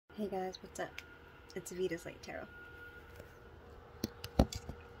Hey guys, what's up? It's Evita's Light Tarot.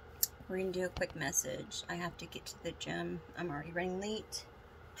 We're gonna do a quick message. I have to get to the gym. I'm already running late.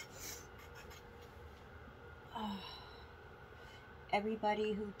 Oh,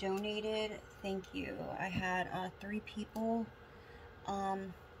 everybody who donated, thank you. I had 3 people. Oh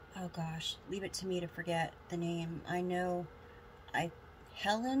gosh, leave it to me to forget the name. I know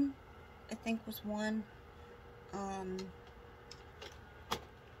Helen, I think, was one.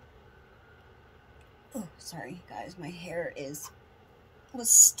 Oh, sorry guys, my hair was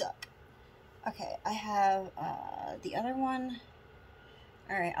stuck. Okay, I have the other one.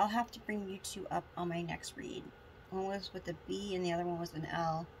 Alright, I'll have to bring you 2 up on my next read. One was with a B and the other one was an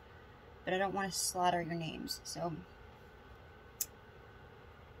L. But I don't want to slaughter your names, so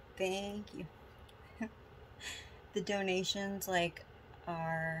thank you. The donations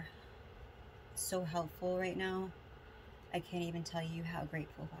are so helpful right now. I can't even tell you how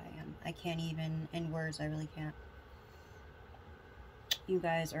grateful I am. I can't even, in words, I really can't. You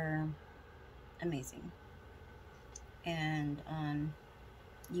guys are amazing. And,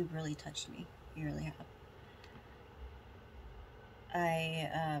 you've really touched me. You really have.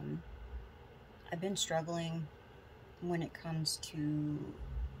 I've been struggling when it comes to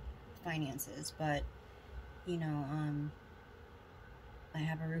finances, but, you know, I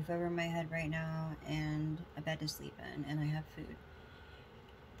have a roof over my head right now and a bed to sleep in, and I have food.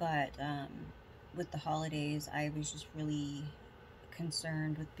 But with the holidays, I was just really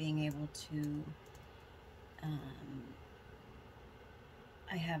concerned with being able to,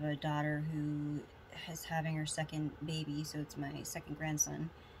 I have a daughter who is having her 2nd baby, so it's my 2nd grandson,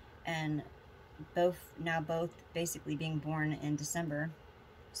 and both basically being born in December.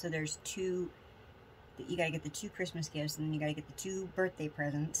 So there's 2, you gotta get the 2 Christmas gifts, and then you gotta get the 2 birthday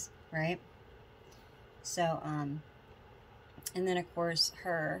presents, right? So, and then of course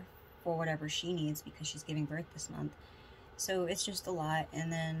her, for whatever she needs, because she's giving birth this month. So it's just a lot.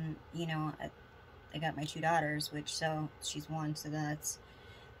 And then, you know, I got my 2 daughters, which, so she's 1, so that's,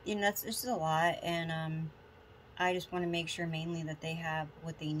 you know, that's just a lot. And I just want to make sure mainly that they have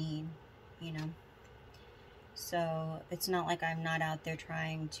what they need, you know. So it's not like I'm not out there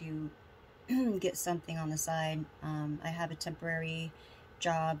trying to get something on the side. I have a temporary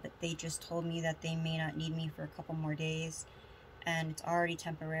job, but they just told me that they may not need me for a couple more days, and it's already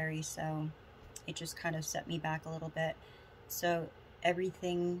temporary, so it just kind of set me back a little bit. So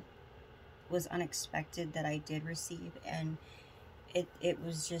everything was unexpected that I did receive, and it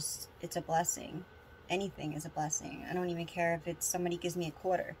was just, it's a blessing. Anything is a blessing. I don't even care if it's somebody gives me a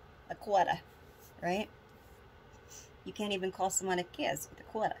quarter, right? You can't even call someone a kiss with a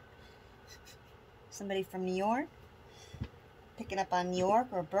quarter. Somebody from New York, picking up on New York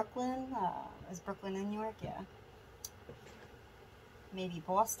or Brooklyn. Is Brooklyn in New York? Yeah. Maybe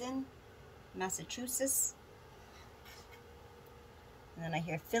Boston, Massachusetts. And then I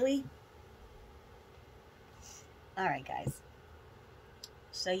hear Philly. Alright guys.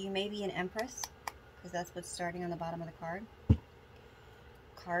 So you may be an Empress, because that's what's starting on the bottom of the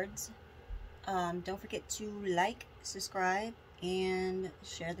cards. Don't forget to like, subscribe, and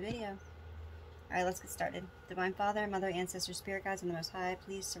share the video. Alright, let's get started. Divine Father, Mother, Ancestors, Spirit Guides, and the Most High,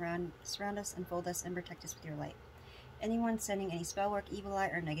 please surround us, enfold us, and protect us with your light. Anyone sending any spell work, evil eye,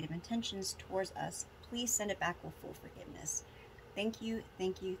 or negative intentions towards us, please send it back with full forgiveness. Thank you,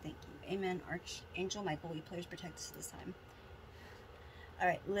 thank you, thank you. Amen. Archangel Michael, we please protect us this time.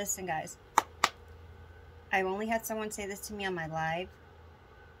 Alright, listen guys. I've only had someone say this to me on my live.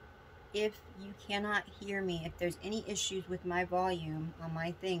 If you cannot hear me, if there's any issues with my volume on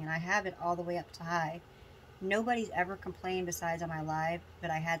my thing, and I have it all the way up to high, nobody's ever complained besides on my live,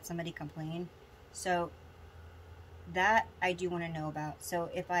 but I had somebody complain. So that I do want to know about. So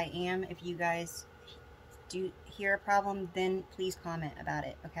if you guys do hear a problem, then please comment about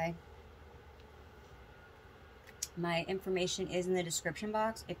it, okay? My information is in the description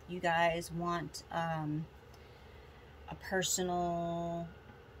box. If you guys want a personal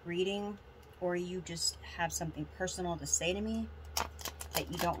reading, or you just have something personal to say to me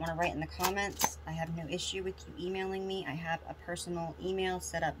that you don't want to write in the comments, I have no issue with you emailing me. I have a personal email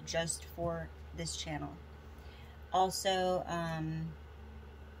set up just for this channel. Also,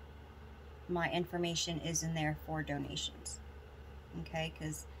 my information is in there for donations, okay,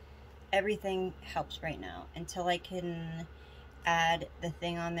 because everything helps right now. Until I can add the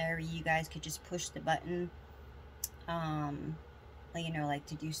thing on there where you guys could just push the button, you know, like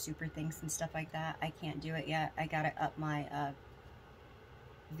to do super things and stuff like that, I can't do it yet. I gotta up my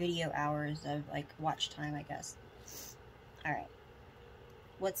video hours of, like, watch time, I guess. Alright.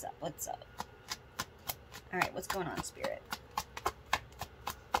 What's up? What's up? Alright, what's going on, Spirit?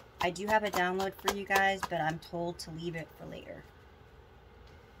 I do have a download for you guys, but I'm told to leave it for later.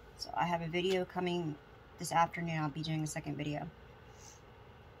 So I have a video coming this afternoon. I'll be doing a second video.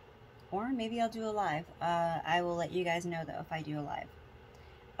 Or maybe I'll do a live. I will let you guys know, though, if I do a live.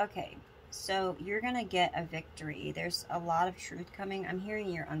 Okay, so you're going to get a victory. There's a lot of truth coming. I'm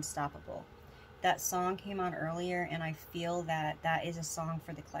hearing you're unstoppable. That song came on earlier, and I feel that that is a song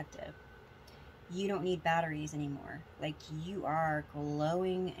for the collective. You don't need batteries anymore. Like, you are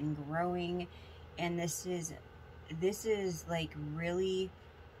glowing and growing, and this is like really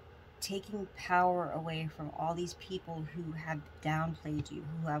taking power away from all these people who have downplayed you,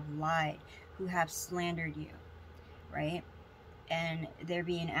 who have lied, who have slandered you, right? And they're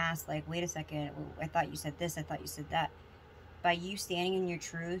being asked, like, wait a second, I thought you said this, I thought you said that. By you standing in your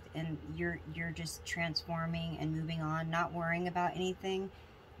truth, and you're just transforming and moving on, not worrying about anything,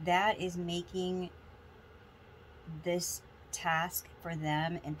 that is making this task for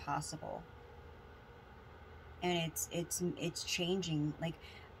them impossible. And it's changing. Like,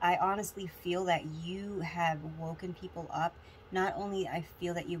 I honestly feel that you have woken people up. Not only I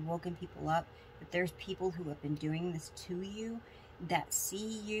feel that you've woken people up, but there's people who have been doing this to you that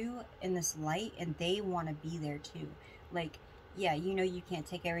see you in this light, and they want to be there too. Like, yeah, you know you can't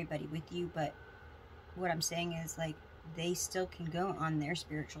take everybody with you, but what I'm saying is, like, they still can go on their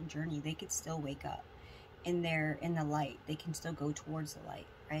spiritual journey. They could still wake up in the light. They can still go towards the light,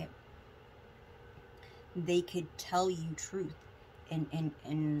 right? They could tell you truth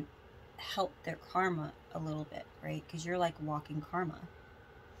and help their karma a little bit, right? Because you're like walking karma.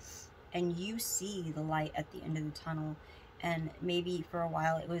 And you see the light at the end of the tunnel. And maybe for a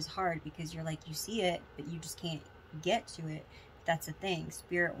while it was hard because you're like, you see it, but you just can't get to it. That's the thing.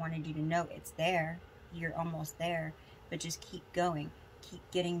 Spirit wanted you to know it's there. You're almost there. But just keep going. Keep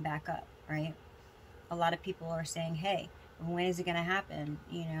getting back up, right? A lot of people are saying, hey, when is it going to happen?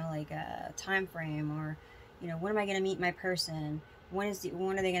 You know, like a time frame, or, you know, when am I going to meet my person? When are they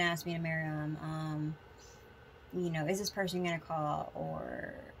going to ask me to marry them? You know, is this person going to call?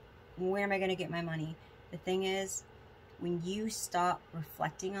 Or when am I going to get my money? The thing is, when you stop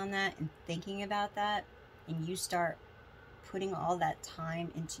reflecting on that and thinking about that, and you start putting all that time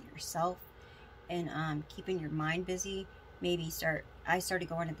into yourself and keeping your mind busy, maybe I started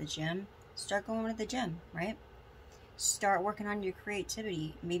going to the gym. Start going to the gym, right? Start working on your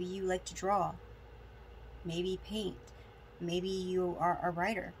creativity. Maybe you like to draw. Maybe paint. Maybe you are a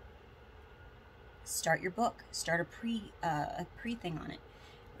writer. Start your book. Start a pre thing on it,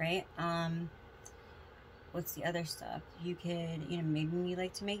 right? What's the other stuff? You could, you know, maybe you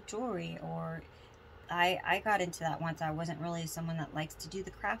like to make jewelry, or I got into that once. I wasn't really someone that likes to do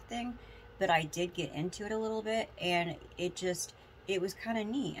the craft thing, but I did get into it a little bit, and it was kind of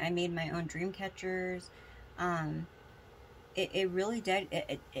neat. I made my own dream catchers. It really did.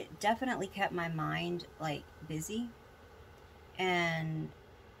 It definitely kept my mind, like, busy, and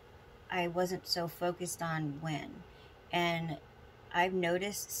I wasn't so focused on when. And I've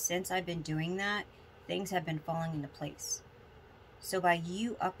noticed since I've been doing that, things have been falling into place. So by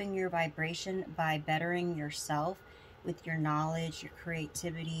you upping your vibration, by bettering yourself with your knowledge, your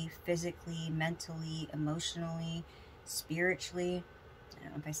creativity, physically, mentally, emotionally, spiritually, I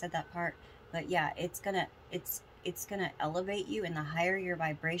don't know if I said that part, but yeah, it's gonna elevate you, and the higher your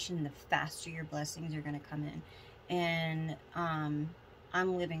vibration, the faster your blessings are gonna come in. And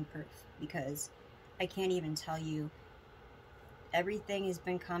I'm living proof, because I can't even tell you, everything has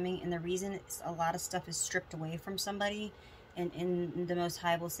been coming, and the reason a lot of stuff is stripped away from somebody, and the Most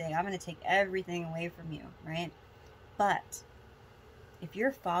High will say, I'm going to take everything away from you, right? But if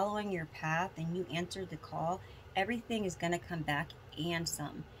you're following your path and you answer the call, everything is going to come back and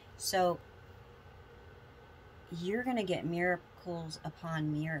some. So you're going to get miracles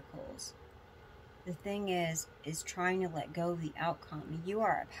upon miracles. The thing is trying to let go of the outcome. You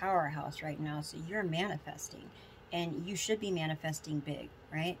are a powerhouse right now, so you're manifesting, and you should be manifesting big,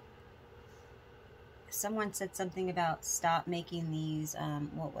 right? Someone said something about stop making these,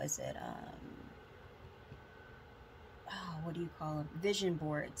 what was it? What do you call them? Vision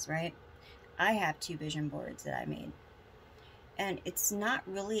boards, right? I have 2 vision boards that I made. And it's not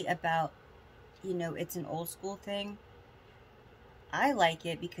really about, you know, it's an old school thing. I like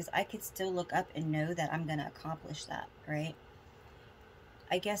it because I could still look up and know that I'm going to accomplish that, right?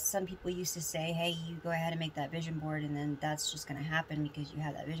 I guess some people used to say, hey, you go ahead and make that vision board, and then that's just going to happen because you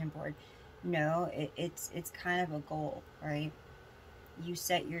have that vision board. No, it's kind of a goal, right? You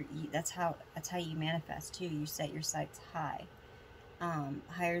set that's how you manifest too. You set your sights high,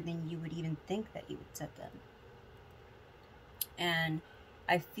 higher than you would even think that you would set them. And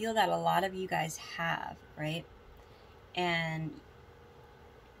I feel that a lot of you guys have, right? And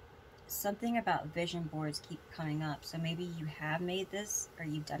something about vision boards keep coming up. So maybe you have made this, or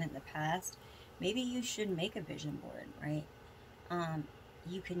you've done it in the past. Maybe you should make a vision board, right?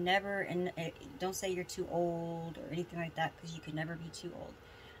 You can never, and don't say you're too old or anything like that, because you can never be too old.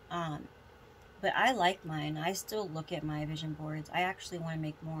 But I like mine. I still look at my vision boards. I actually want to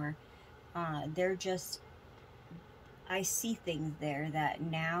make more. They're just, I see things there that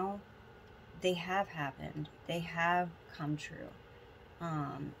now they have happened. They have come true.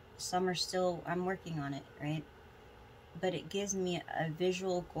 Some are still, I'm working on it, right? But it gives me a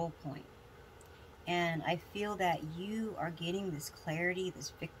visual goal point. And I feel that you are getting this clarity,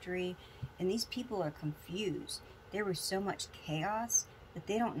 this victory, and these people are confused. There was so much chaos that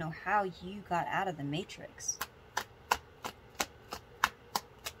they don't know how you got out of the matrix.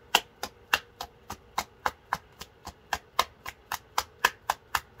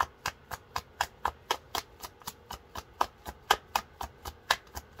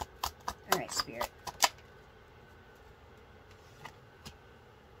 All right, Spirit.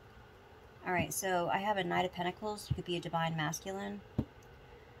 All right, so I have a Knight of Pentacles. You could be a Divine Masculine.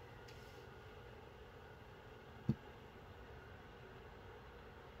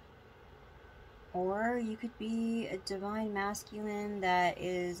 Or you could be a Divine Masculine that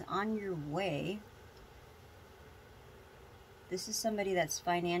is on your way. This is somebody that's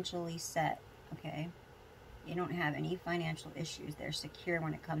financially set, okay? They don't have any financial issues. They're secure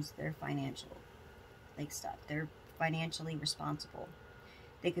when it comes to their financial stuff. They're financially responsible.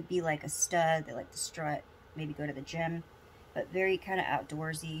 They could be like a stud. They like to strut, maybe go to the gym, but very kind of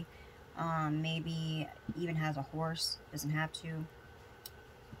outdoorsy. Maybe even has a horse, doesn't have to.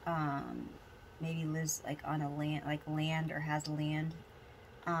 Maybe lives like on a land, or has land.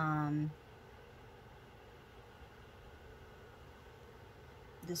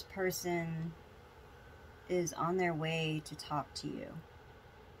 This person is on their way to talk to you.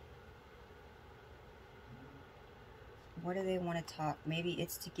 What do they want to talk? Maybe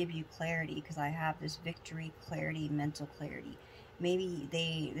it's to give you clarity, because I have this victory, clarity, mental clarity. Maybe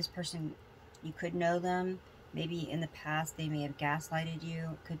this person, you could know them. Maybe in the past they may have gaslighted you.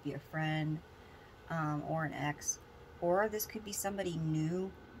 It could be a friend, or an ex. Or this could be somebody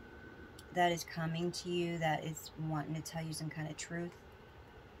new that is coming to you, that is wanting to tell you some kind of truth.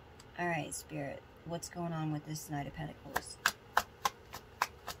 All right, Spirit, what's going on with this Knight of Pentacles?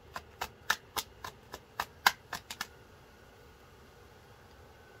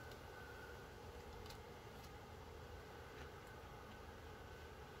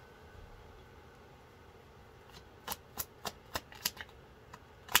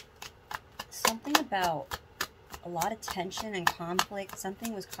 Something about a lot of tension and conflict.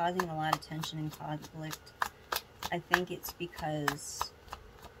 Something was causing a lot of tension and conflict. I think it's because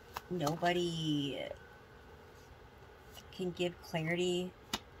nobody can give clarity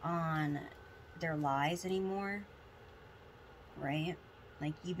on their lies anymore, right?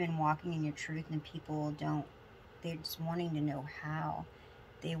 Like, you've been walking in your truth and people don't, they're just wanting to know how.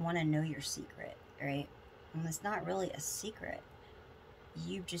 They want to know your secret, right? And it's not really a secret.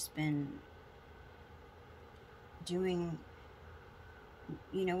 You've just been doing,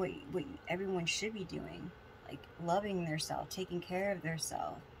 you know, what everyone should be doing. Like, loving theirself, taking care of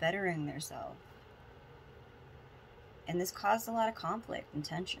theirself, bettering theirself. And this caused a lot of conflict and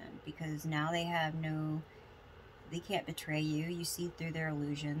tension, because now they can't betray you. You see through their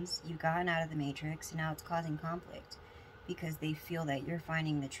illusions. You've gotten out of the matrix, and now it's causing conflict, because they feel that you're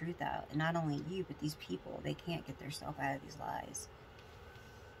finding the truth out. And not only you, but these people, they can't get themselves out of these lies.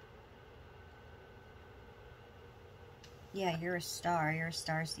 Yeah, you're a star. You're a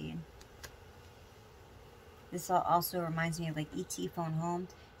starseed. This also reminds me of like E.T. Phone Home.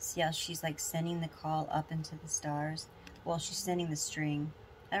 See how she's like sending the call up into the stars? Well, she's sending the string.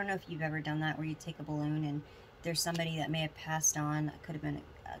 I don't know if you've ever done that, where you take a balloon and there's somebody that may have passed on. It could have been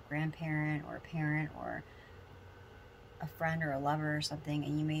a grandparent or a parent or a friend or a lover or something,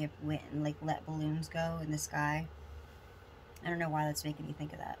 and you may have went and like let balloons go in the sky. I don't know why that's making me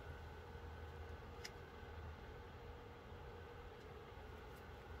think of that.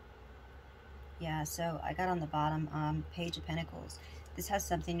 Yeah, so I got on the bottom, Page of Pentacles. This has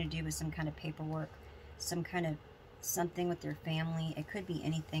something to do with some kind of paperwork, some kind of something with your family. It could be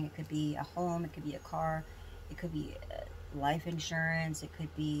anything. It could be a home. It could be a car. It could be life insurance. It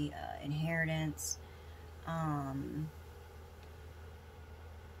could be inheritance,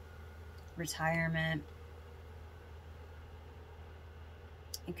 retirement.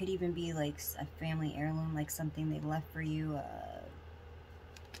 It could even be like a family heirloom, like something they left for you,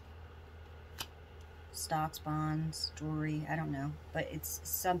 stocks, bonds, jewelry, I don't know, but it's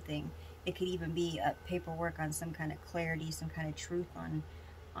something. It could even be paperwork on some kind of clarity, some kind of truth on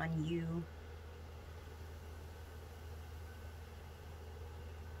on you.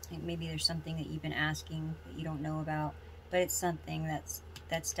 Like maybe there's something that you've been asking that you don't know about, but it's something that's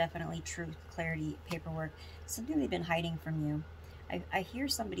definitely truth, clarity, paperwork, something they've been hiding from you. I hear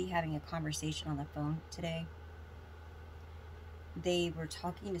somebody having a conversation on the phone today. They were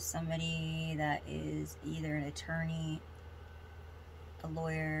talking to somebody that is either an attorney, a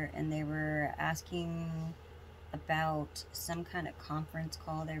lawyer, and they were asking about some kind of conference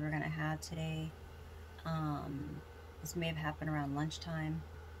call they were going to have today. This may have happened around lunchtime.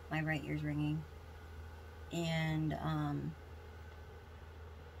 My right ear's ringing. And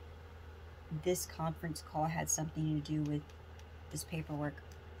this conference call had something to do with this paperwork.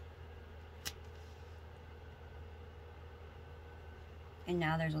 And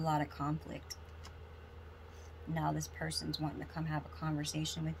now there's a lot of conflict. Now this person's wanting to come have a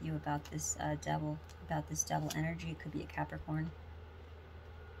conversation with you about this devil energy. It could be a Capricorn.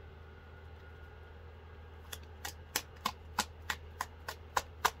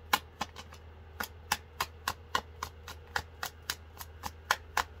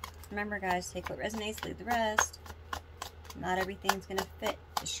 Remember, guys, take what resonates, leave the rest. Not everything's gonna fit.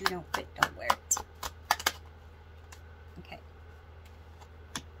 The shoe don't fit, don't wear it. Okay.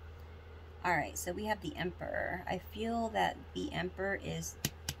 Alright, so we have the Emperor. I feel that the Emperor is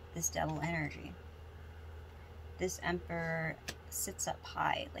this devil energy. This Emperor sits up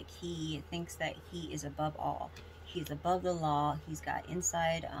high, like he thinks that he is above all. He's above the law. He's got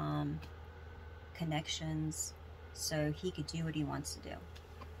inside connections, so he could do what he wants to do,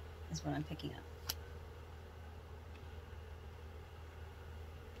 is what I'm picking up.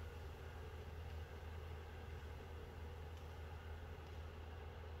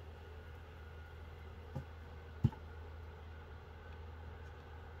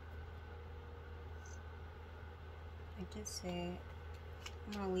 I did say,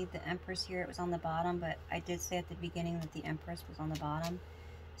 I'm going to leave the Empress here. It was on the bottom, but I did say at the beginning that the Empress was on the bottom.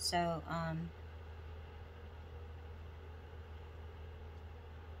 So,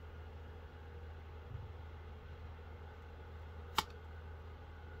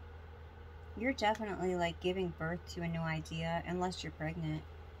 you're definitely like giving birth to a new idea, unless you're pregnant.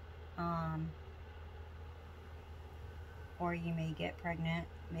 Or you may get pregnant.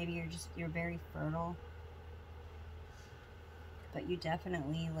 Maybe you're very fertile. But you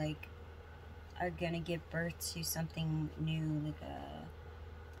definitely like are gonna give birth to something new, like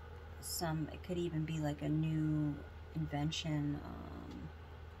it could even be like a new invention,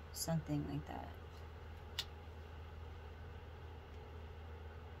 something like that.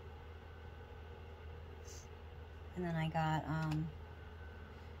 And then I got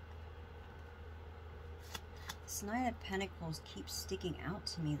this Knight of Pentacles keeps sticking out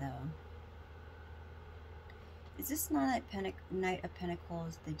to me though. Is this Knight of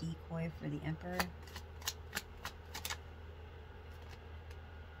Pentacles the decoy for the Emperor?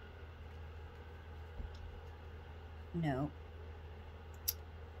 No.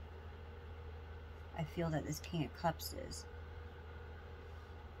 I feel that this King of Cups is.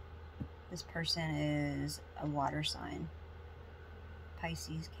 This person is a water sign.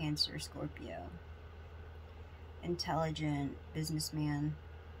 Pisces, Cancer, Scorpio. Intelligent businessman.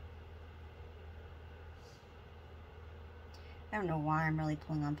 I don't know why I'm really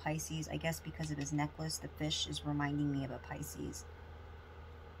pulling on Pisces. I guess because of his necklace, the fish is reminding me of a Pisces.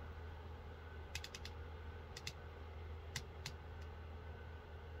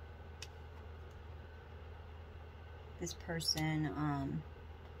 This person,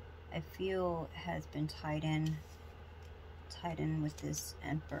 I feel, has been tied in with this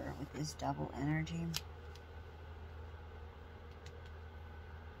Emperor, with this double energy.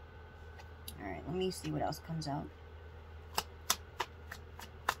 Alright, let me see what else comes out.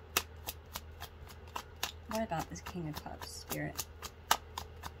 What about this King of Cups, Spirit?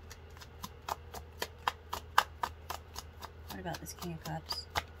 What about this King of Cups?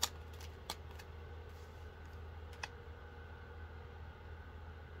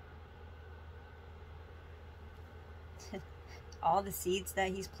 All the seeds that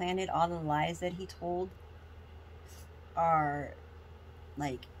he's planted, all the lies that he told are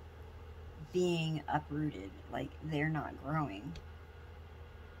like being uprooted. Like they're not growing.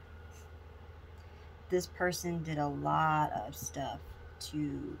 This person did a lot of stuff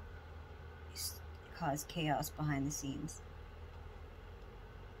to cause chaos behind the scenes.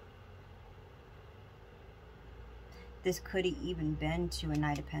 This could have even been to a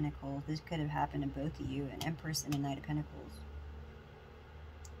Knight of Pentacles. This could have happened to both of you, an Empress and a Knight of Pentacles.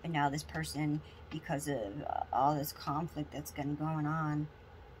 And now this person, because of all this conflict that's been going on,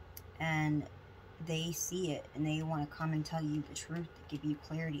 and they see it and they want to come and tell you the truth, to give you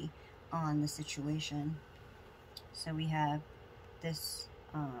clarity on the situation. So we have this,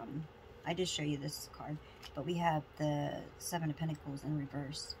 I did show you this card, but we have the Seven of Pentacles in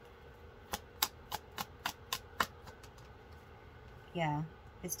reverse. Yeah,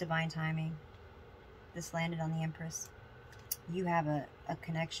 it's divine timing. This landed on the Empress. You have a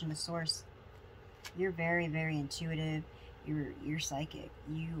connection to Source. You're very, very intuitive. You're psychic.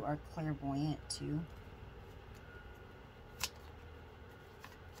 You are clairvoyant too.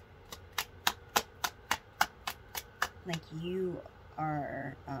 Like, you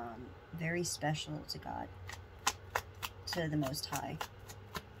are very special to God, to the Most High.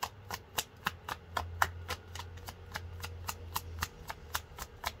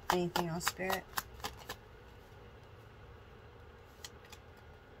 Anything else, Spirit?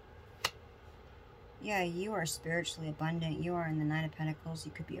 Yeah, you are spiritually abundant. You are in the Nine of Pentacles.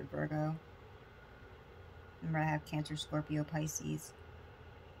 You could be a Virgo. Remember, I have Cancer, Scorpio, Pisces.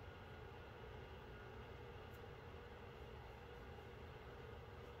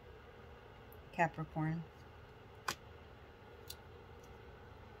 Capricorn.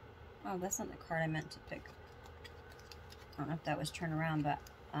 Oh, that's not the card I meant to pick. I don't know if that was turned around, but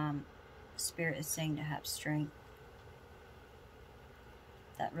Spirit is saying to have strength.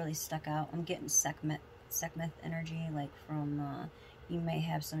 That really stuck out. I'm getting Sekhmet energy, like from, you may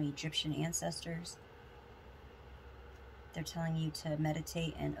have some Egyptian ancestors. They're telling you to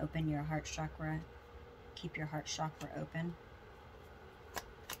meditate and open your heart chakra. Keep your heart chakra open.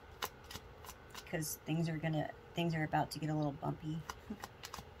 Because things are about to get a little bumpy.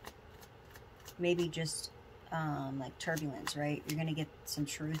 Maybe just like turbulence, right? You're gonna get some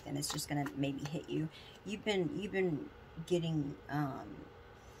truth, and it's just gonna maybe hit you. You've been getting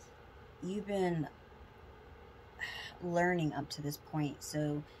you've been learning up to this point,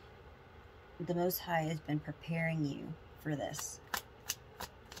 so the Most High has been preparing you for this.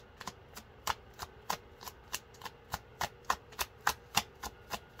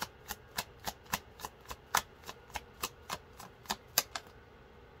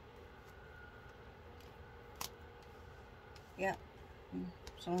 Yeah,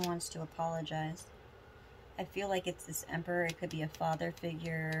 someone wants to apologize. I feel like it's this Emperor. It could be a father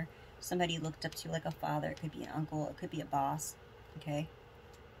figure, somebody looked up to like a father. It could be an uncle. It could be a boss. Okay.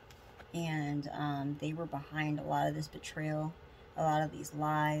 And they were behind a lot of this betrayal, a lot of these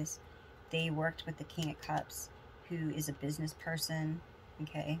lies. They worked with the King of Cups, who is a business person.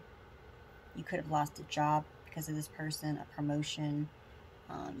 Okay. You could have lost a job because of this person, a promotion.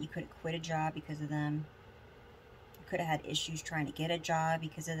 You could have quit a job because of them. You could have had issues trying to get a job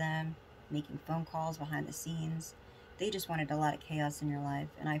because of them, making phone calls behind the scenes. They just wanted a lot of chaos in your life,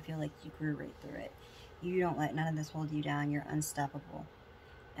 and I feel like you grew right through it. You don't let none of this hold you down. You're unstoppable.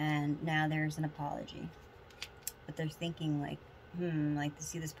 And now there's an apology. But they're thinking like, like to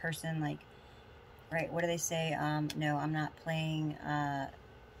see this person, like, right, what do they say? No, I'm not playing, I'm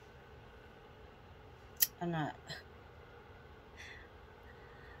not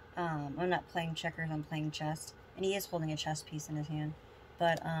playing checkers, I'm playing chess. And he is holding a chess piece in his hand.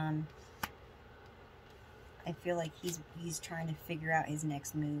 But, I feel like he's trying to figure out his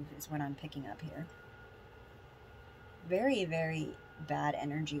next move is what I'm picking up here. Very, very bad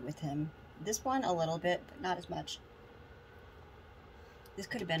energy with him. This one a little bit, but not as much. This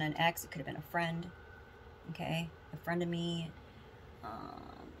could have been an ex. It could have been a friend. Okay? A friend of me.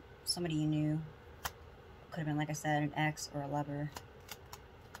 Somebody you knew. Could have been, like I said, an ex or a lover.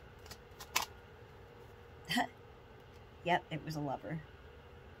 Yep, it was a lover.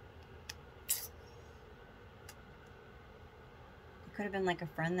 Could have been like a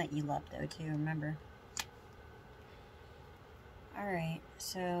friend that you loved though too, remember? Alright,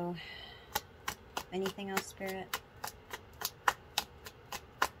 so anything else, Spirit?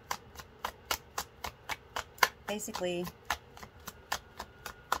 Basically,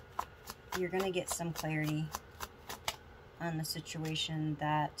 you're going to get some clarity on the situation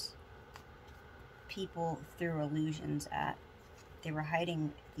that people threw illusions at. They were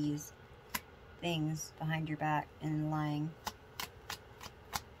hiding these things behind your back and lying.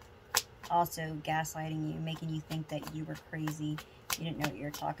 Also gaslighting you, making you think that you were crazy. You didn't know what you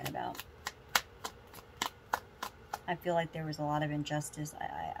were talking about. I feel like there was a lot of injustice.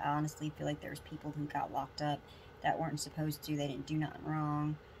 I honestly feel like there was people who got locked up that weren't supposed to. They didn't do nothing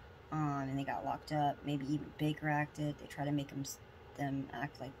wrong. And they got locked up. Maybe even Baker acted. They try to make them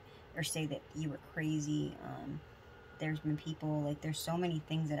act like, or say that you were crazy. There's been people, like, there's so many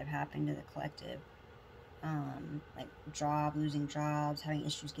things that have happened to the collective. Like losing jobs, having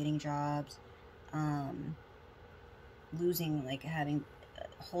issues getting jobs, losing, like, having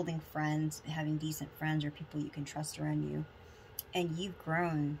holding friends, having decent friends or people you can trust around you. And you've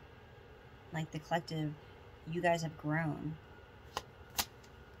grown. Like the collective, you guys have grown.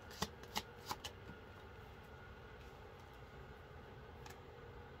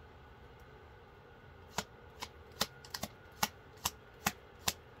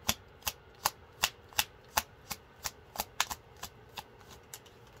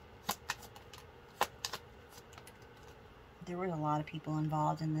 There were a lot of people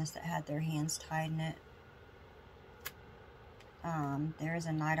involved in this that had their hands tied in it. There is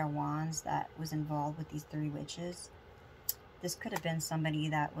a Knight of Wands that was involved with these 3 witches. This could have been somebody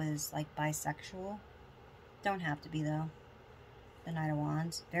that was like bisexual. Don't have to be though. The Knight of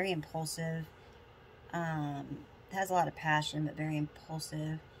Wands. Very impulsive. Has a lot of passion, but very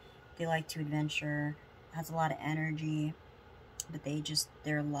impulsive. They like to adventure. Has a lot of energy. But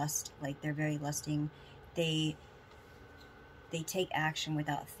they're lust. Like they're very lusting. They take action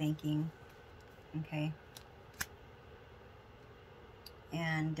without thinking. Okay.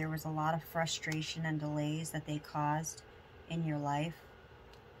 And there was a lot of frustration and delays that they caused in your life.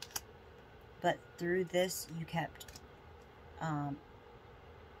 But through this, you kept,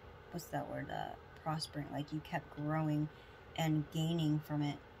 what's that word? Prospering. Like you kept growing and gaining from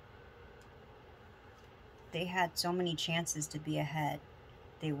it. They had so many chances to be ahead.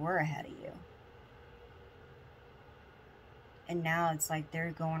 They were ahead of you. And now it's like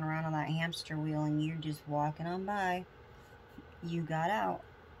they're going around on that hamster wheel and you're just walking on by. You got out.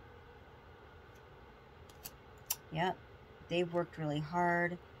 Yep. They worked really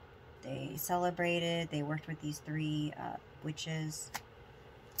hard. They celebrated. They worked with these 3 witches.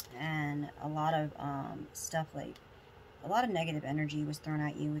 And a lot of stuff, like a lot of negative energy was thrown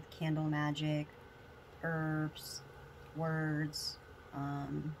at you with candle magic, herbs, words.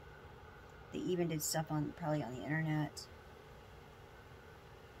 They even did stuff probably on the internet.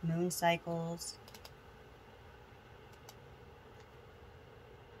 Moon cycles.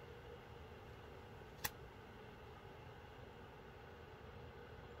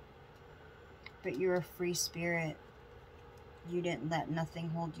 But you're a free spirit. You didn't let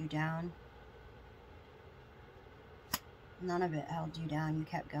nothing hold you down. None of it held you down. You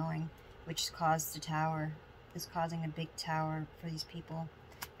kept going, which caused the tower. Is causing a big tower for these people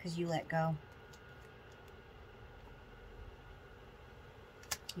because you let go.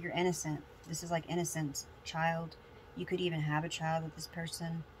 You're innocent. This is like innocent child. You could even have a child with this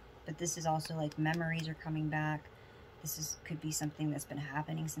person, but this is also like memories are coming back. Could be something that's been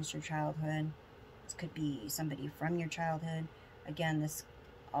happening since your childhood. This could be somebody from your childhood. Again, this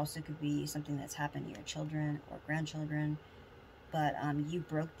also could be something that's happened to your children or grandchildren. But you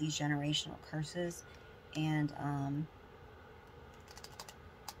broke these generational curses, and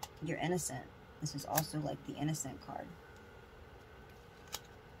you're innocent. This is also like the innocent card.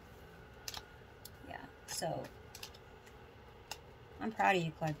 Yeah, so I'm proud of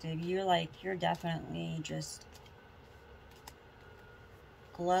you, collective. You're definitely just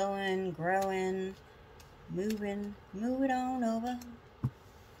glowing, growing, moving on over.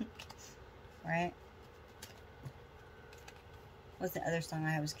 Right? What's the other song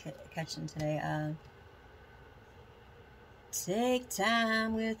I was catching today? Take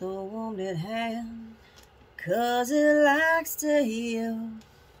time with a wounded hand, 'cause it likes to heal.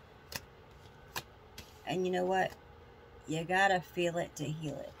 And you know what? You gotta feel it to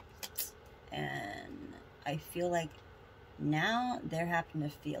heal it. And I feel like now they're having to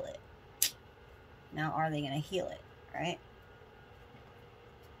feel it. Now are they gonna heal it, right?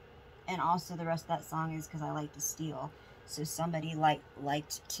 And also the rest of that song is because I like to steal. So somebody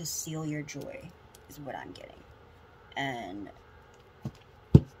liked to steal your joy is what I'm getting. And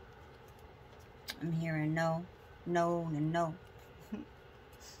I'm hearing no.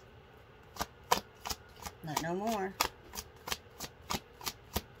 Not no more.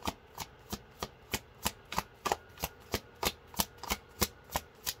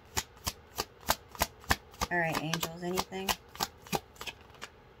 Alright, angels, anything?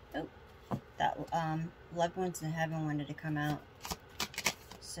 Oh, that loved ones in heaven wanted to come out.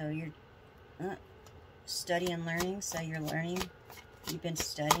 So you're studying, learning. So you're learning. You've been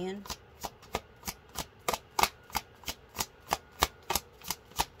studying.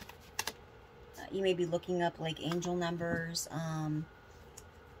 You may be looking up like angel numbers,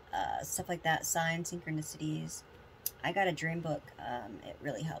 stuff like that, signs, synchronicities. I got a dream book. It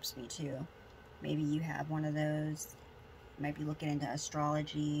really helps me too. Maybe you have one of those. You might be looking into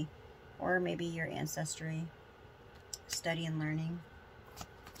astrology, or maybe your ancestry. Study and learning.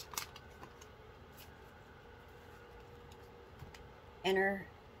 Inner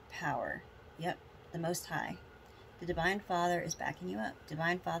power. Yep, the Most High. The Divine Father is backing you up.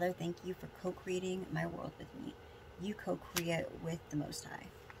 Divine Father, thank you for co-creating my world with me. You co-create with the Most High.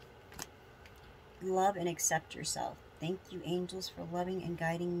 Love and accept yourself. Thank you, angels, for loving and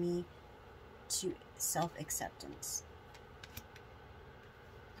guiding me to self-acceptance.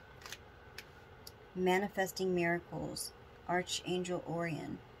 Manifesting miracles. Archangel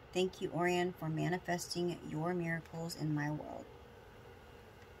Orion. Thank you, Orion, for manifesting your miracles in my world.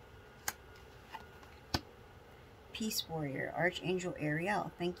 Peace Warrior. Archangel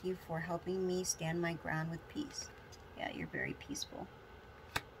Ariel. Thank you for helping me stand my ground with peace. Yeah, you're very peaceful.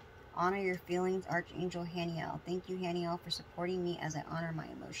 Honor your feelings. Archangel Haniel. Thank you, Haniel, for supporting me as I honor my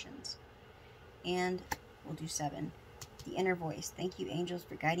emotions. And we'll do 7. The Inner Voice. Thank you, angels,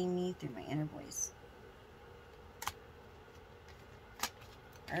 for guiding me through my inner voice.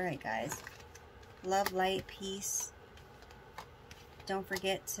 Alright, guys. Love, light, peace. Don't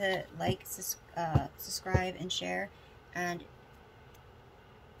forget to like, subscribe, and share. And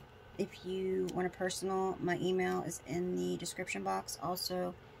if you want a personal, my email is in the description box.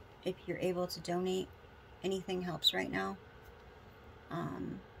 Also, if you're able to donate, anything helps right now.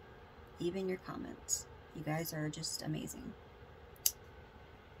 Even your comments. You guys are just amazing.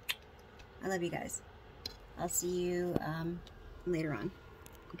 I love you guys. I'll see you later on.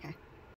 Okay.